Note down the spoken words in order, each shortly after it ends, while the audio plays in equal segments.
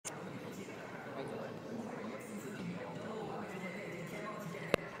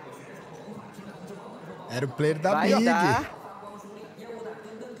Era o player da Vai Big. dar.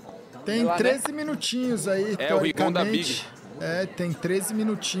 Tem 13 minutinhos aí, É, o Rigon da teoricamente. Tem 13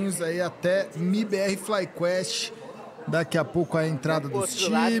 minutinhos aí até MIBR FlyQuest. Daqui a pouco a entrada dos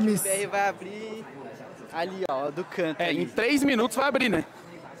Outro lado que o times. BR vai abrir ali, ó, do canto. É, em 3 minutos vai abrir, né?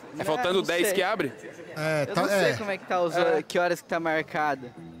 É faltando não 10 sei. que abre? Eu não sei como é que tá que horas que tá marcado.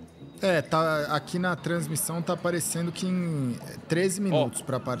 Tá, aqui na transmissão tá aparecendo que em 13 minutos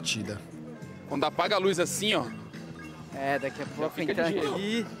pra partida. Quando apaga a luz assim, ó. Daqui a pouco fica entra de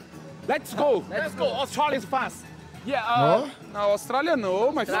aqui. Let's go! Let's go! Australia is fast! Yeah, Na Austrália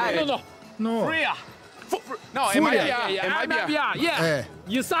não, mas... No. Fria! Não, é Fúria. MIBR. Yeah!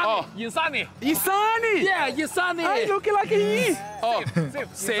 Isani! Insane! Yeah, Isani! Ai, look like him! Ó,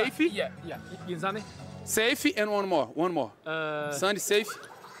 Safe! safe. Yeah, Isani! Safe and one more. Sunny, safe.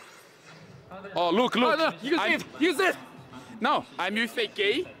 Oh, look. Use it! No, I'm with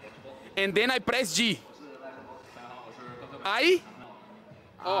AK, and then I press G. Aí,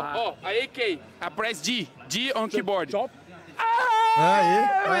 aí AK, I press G on keyboard. Job? Aí.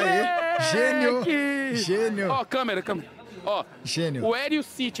 Gênio. Ó, câmera. Ó, Gênio. where you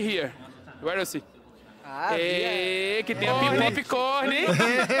sit here? Where you sit? Que tem a popcorn, hein?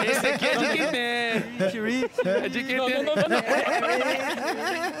 Esse aqui é de quem tem. É de quem tem.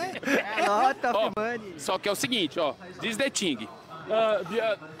 Top money. Só que é o seguinte, ó. This is the thing.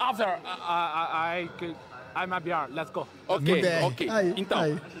 After I'm a BR, let's go. Ok. Aí, Então,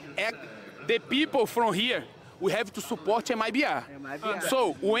 aí. The people from here, we have to support MIBR.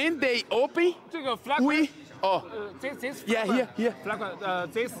 So, when they open, 这个 flag. we... Oh, This here. flag.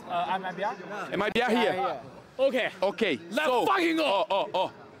 This I'm a BR. MIBR here. Okay. Ok. Let's So, fucking go.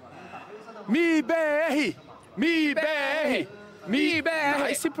 ó. MIBR.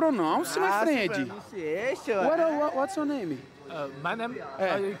 Nice pronounce, my friend. What's your name? My name.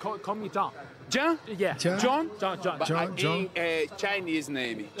 Call me John. John? Yeah. John? John. In Chinese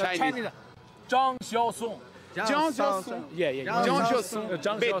name. Chinese. Zhang Xiaosong. John Johnson. Yeah. John Johnson.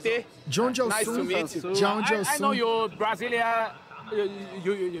 BT. John Nice to meet you. John I know you Brazilian.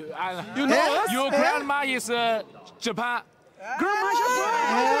 You know us? Your grandma is Japan. Grandma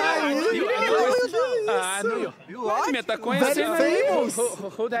I know you. Japan. Tá conhecendo Very aí? famous.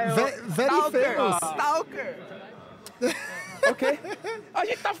 Very famous. Stalker. Ok. A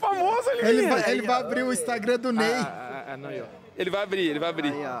gente tá famoso ali. Ele vai abrir o Instagram do Ney. I know you. Ele vai abrir.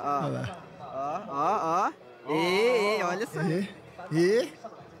 Aí, ó. Olha só.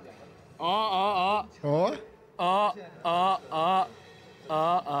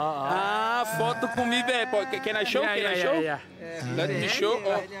 Foto com MIBR. Can I show? Yeah. Let me show.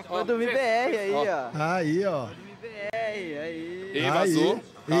 Ó, do MIBR aí, ó. Aí, ó. MIBR, aí. Ele vazou.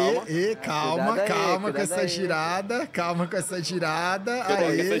 Calma com essa girada. Calma com essa girada.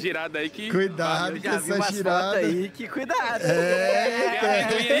 Aí. Essa Aí. girada aí que... Cuidado com Já vi essa umas fotos girada. aí, que cuidado.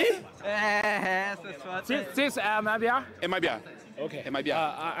 Essas fotos aí. This MIBR. MIBR. Okay. MIBR.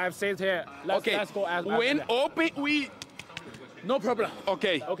 I've said here. Let's go. When open, we... No problem.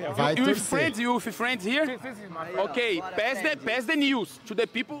 Okay. Vai You with torcer. friends here? This is my. Okay. Pass the news to the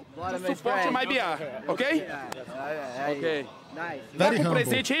people Bora, to meu support friend. MIBR. Ok? Aí. Ok. Nice. Tá Very com humble.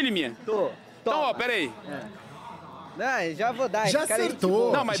 presente aí, Liminha? Tô. Então, ó, pera aí. Não, já vou dar. Já esse cara é gente acertou.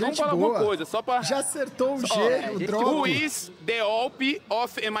 boa. Não, mas vamos Gente falar boa. alguma coisa, só pra... Já acertou o G, o Who drop. is the OP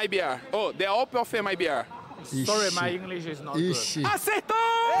of MIBR? Oh, the OP of MIBR. Sorry, my English is not good. Ixi. Acertou!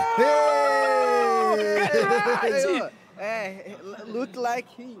 Ei! Look like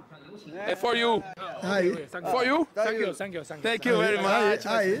him. É for you. Aí. For you? Thank you. Thank you very much.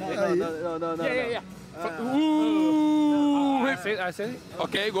 Aí. Não. Yeah. I said it.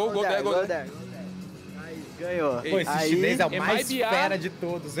 Ok, go there. Aí, ganhou. Pô, esse chinês é o mais MIBR. fera de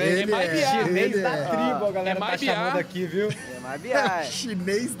todos, hein? Ele é. Chinês Ele da é. tribo, a galera tá MIBR. chamando aqui, viu? É MIBR.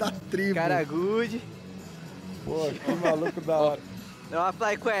 Chinês da tribo. Cara good. Pô, que maluco da hora. É uma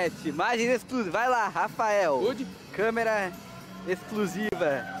FlyQuest. Imagem exclusiva. Vai lá, Rafael. Good. Câmera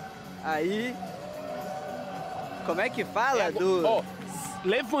exclusiva. Aí. Como é que fala? Ó,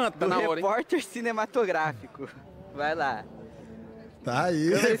 levanta Do na hora, hein? repórter cinematográfico. Vai lá. Tá aí,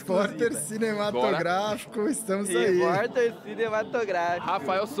 Câmera repórter exclusiva. cinematográfico, estamos aí. Repórter cinematográfico.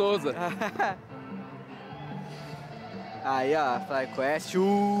 Rafael Souza. Aí, ó, FlyQuest.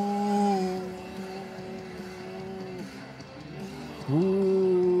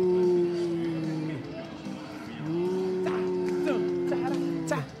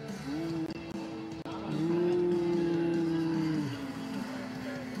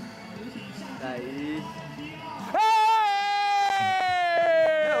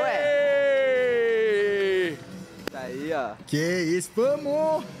 Aí. Tá aí, ó. Que isso,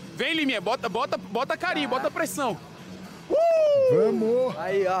 vamos! Vem, Liminha, bota carinho, bota pressão. Vamos!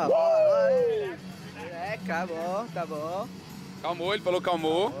 Aí, ó. É, acabou, tá bom. Calmou, ele falou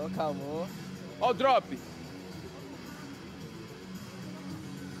calmou. Calmou. Ó o drop.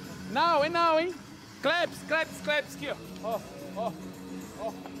 Não, hein? Claps aqui, ó. Ó.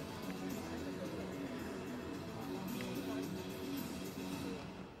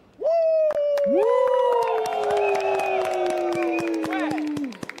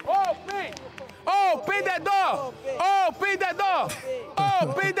 Open the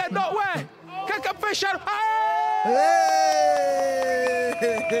door! Ué! Que fecharam?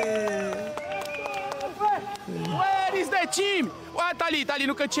 Where is the team? Ué, tá ali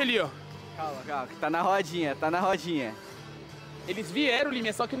no cantinho ali, ó. Calma, que tá na rodinha. Eles vieram,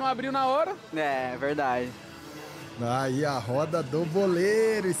 Liminha, só que não abriu na hora. É, verdade. Aí a roda do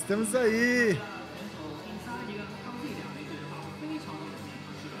boleiro, estamos aí.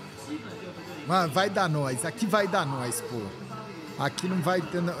 Mano, vai dar nós, aqui vai dar nós, pô. Aqui não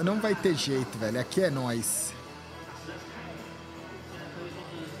vai ter jeito, velho, aqui é nós.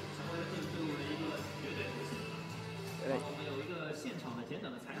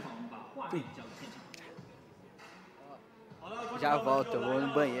 Já volto, eu vou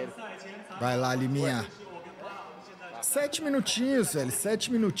no banheiro. Vai lá, Liminha. 7 minutinhos, velho.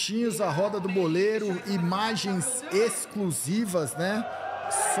 7 minutinhos, a roda do boleiro, imagens exclusivas, né?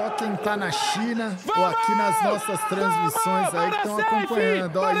 Só quem tá na China ou aqui nas nossas transmissões aí que estão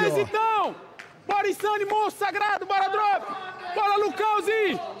acompanhando. Olha aí, ó. Bora, Insane, monstro sagrado, bora, drop! Bora,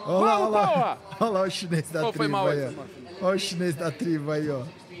 Lucãozinho! Olha lá o chinês da tribo foi mal, aí, ó. Olha o chinês da tribo aí, ó.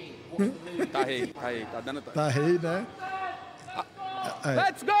 Tá rei, tá dando... Tá rei, né?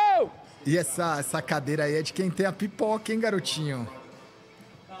 Let's go! E essa cadeira aí é de quem tem a pipoca, hein, garotinho?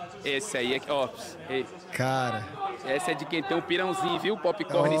 Esse aí é... Ó, cara... Essa é de quem tem um pirãozinho, viu?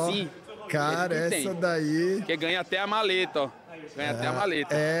 Popcornzinho. Cara, essa daí... Que ganha até a maleta, ó. Ganha até a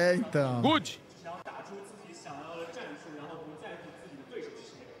maleta. É, então. Good!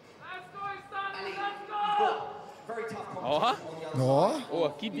 Ó. Ó.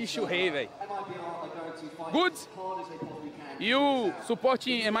 Que bicho rei, velho. Good! You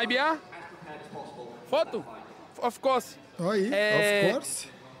supporting MIBR? Photo? Of course. Aí, of course.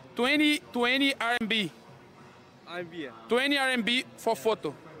 20 RMB. 20 RMB for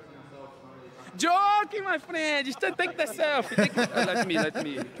photo. Joking, my friend. Take the selfie.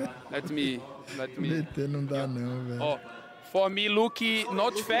 Let me. Meter não dá não, velho. Ó, for me look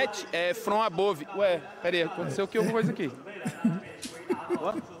not fat, from above. Ué, pera aí, aconteceu alguma coisa aqui.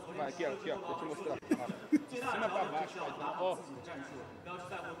 Vai, aqui, ó, deixa eu te mostrar. De cima pra baixo, ó.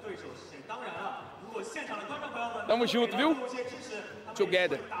 Tamo junto, viu?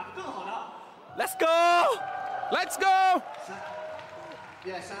 Together. Let's go! Let's go!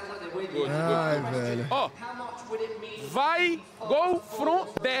 Good. Velho. Ó, vai go from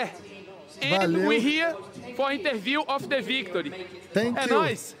there. And Valeu. we here for interview of the victory. Thank you.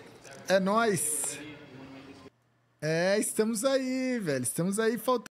 Nóis. É nóis. É, estamos aí, velho. Estamos aí, faltando.